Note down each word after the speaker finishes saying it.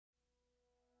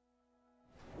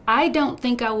I don't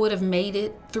think I would have made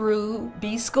it through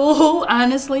B school,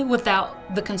 honestly,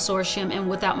 without the consortium and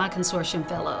without my consortium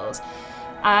fellows.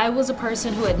 I was a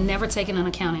person who had never taken an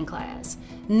accounting class,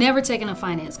 never taken a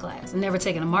finance class, never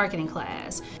taken a marketing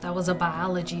class. I was a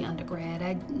biology undergrad.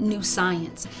 I knew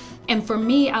science. And for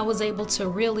me, I was able to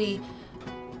really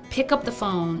pick up the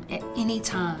phone at any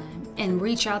time and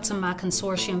reach out to my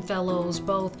consortium fellows,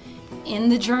 both in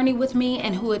the journey with me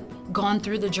and who had gone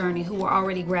through the journey, who were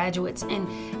already graduates, and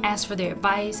ask for their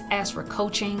advice, ask for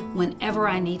coaching whenever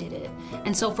I needed it.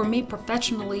 And so for me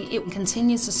professionally, it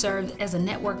continues to serve as a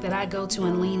network that I go to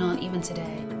and lean on even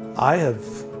today. I have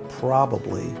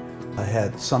probably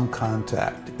had some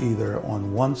contact either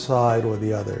on one side or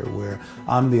the other, where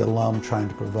I'm the alum trying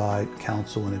to provide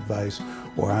counsel and advice,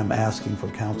 or I'm asking for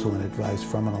counsel and advice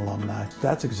from an alumni.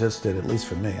 That's existed, at least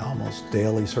for me, almost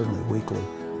daily, certainly weekly,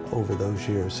 over those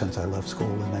years since I left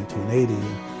school in 1980.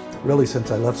 And really,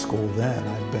 since I left school then,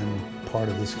 I've been part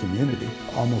of this community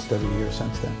almost every year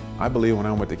since then. I believe when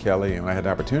I went to Kelley and I had the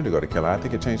opportunity to go to Kelley, I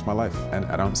think it changed my life. And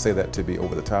I don't say that to be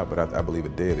over the top, but I believe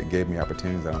it did. It gave me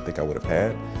opportunities I don't think I would have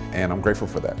had, and I'm grateful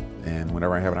for that. And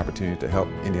whenever I have an opportunity to help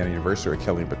Indiana University, or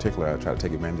Kelley in particular, I try to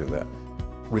take advantage of that.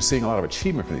 We're seeing a lot of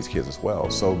achievement from these kids as well.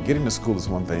 So getting to school is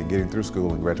one thing, getting through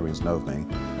school and graduating is another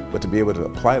thing. But to be able to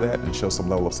apply that and show some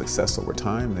level of success over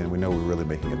time, then we know we're really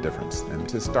making a difference. And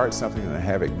to start something and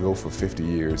have it go for 50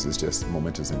 years is just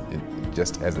momentous, and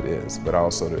just as it is. But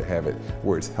also to have it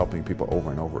where it's helping people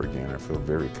over and over again, I feel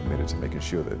very committed to making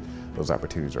sure that those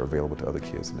opportunities are available to other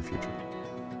kids in the future.